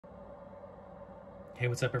Hey,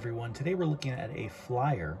 what's up everyone? Today we're looking at a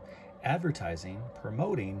flyer advertising,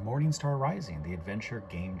 promoting Morningstar Rising, the adventure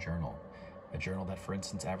game journal. A journal that, for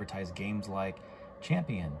instance, advertised games like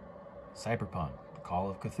Champion, Cyberpunk, Call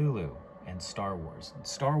of Cthulhu, and Star Wars. And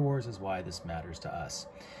Star Wars is why this matters to us.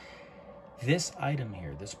 This item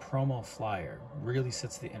here, this promo flyer, really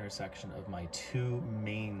sits at the intersection of my two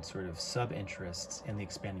main sort of sub-interests in the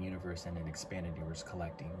expanded universe and in expanded universe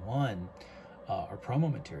collecting. One are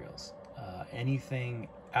promo materials. Anything,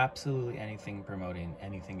 absolutely anything promoting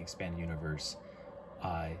anything expanded universe,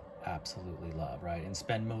 I absolutely love, right? And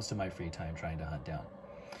spend most of my free time trying to hunt down.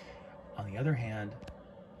 On the other hand,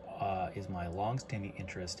 is my long-standing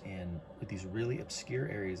interest in these really obscure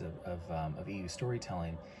areas of EU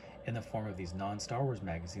storytelling in the form of these non-Star Wars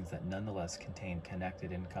magazines that nonetheless contain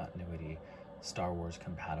connected in continuity Star Wars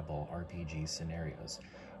compatible RPG scenarios.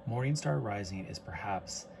 Morningstar Rising is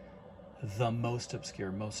perhaps the most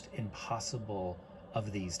obscure, most impossible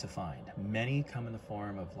of these to find. Many come in the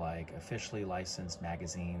form of like officially licensed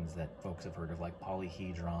magazines that folks have heard of, like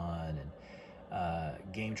Polyhedron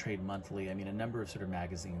and Game Trade Monthly. I mean, a number of sort of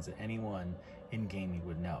magazines that anyone in gaming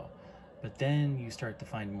would know. But then you start to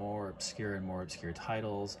find more obscure and more obscure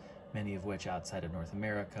titles, many of which outside of North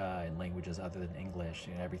America in languages other than English,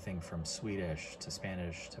 you know, everything from Swedish to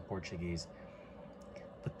Spanish to Portuguese.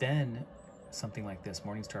 But then something like this,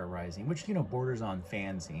 Morningstar Rising, which, you know, borders on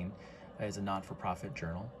fanzine, is a not-for-profit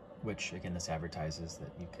journal, which again, this advertises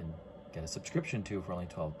that you can get a subscription to for only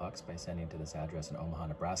 12 bucks by sending to this address in Omaha,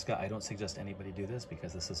 Nebraska. I don't suggest anybody do this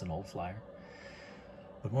because this is an old flyer.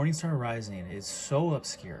 But Morningstar Rising is so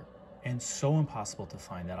obscure and so impossible to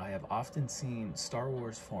find that I have often seen Star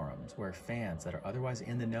Wars forums where fans that are otherwise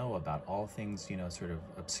in the know about all things, you know, sort of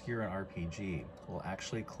obscure and RPG will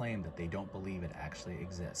actually claim that they don't believe it actually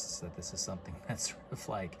exists, that this is something that's sort of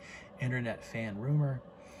like internet fan rumor,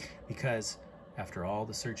 because after all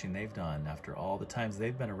the searching they've done, after all the times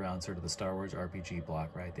they've been around sort of the Star Wars RPG block,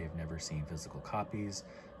 right, they've never seen physical copies,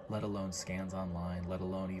 let alone scans online, let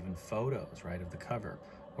alone even photos, right, of the cover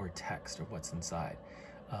or text of what's inside.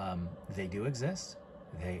 They do exist.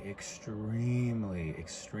 They extremely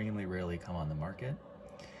rarely come on the market.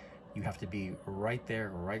 You have to be right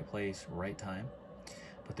there, right place, right time.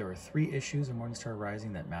 But there are 3 issues of Morningstar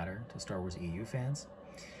Rising that matter to Star Wars EU fans.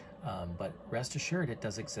 But rest assured, it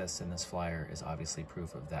does exist, and this flyer is obviously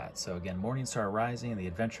proof of that. So again, Morningstar Rising, the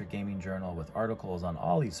adventure gaming journal with articles on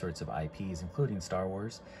all these sorts of IPs, including Star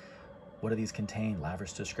Wars. What do these contain?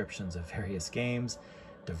 Lavish descriptions of various games,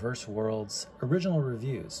 diverse worlds, original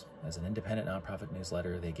reviews. As an independent nonprofit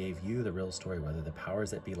newsletter, they gave you the real story, whether the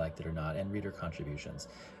powers that be liked it or not, and reader contributions.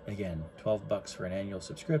 Again, 12 bucks for an annual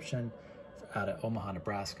subscription out of Omaha,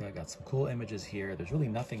 Nebraska. Got some cool images here. There's really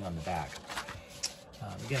nothing on the back.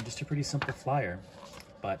 Again, just a pretty simple flyer,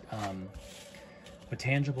 but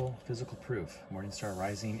tangible physical proof. Morningstar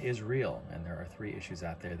Rising is real, and there are 3 issues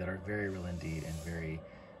out there that are very real indeed and very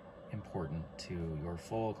important to your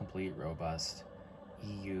full, complete, robust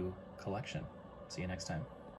EU collection. See you next time.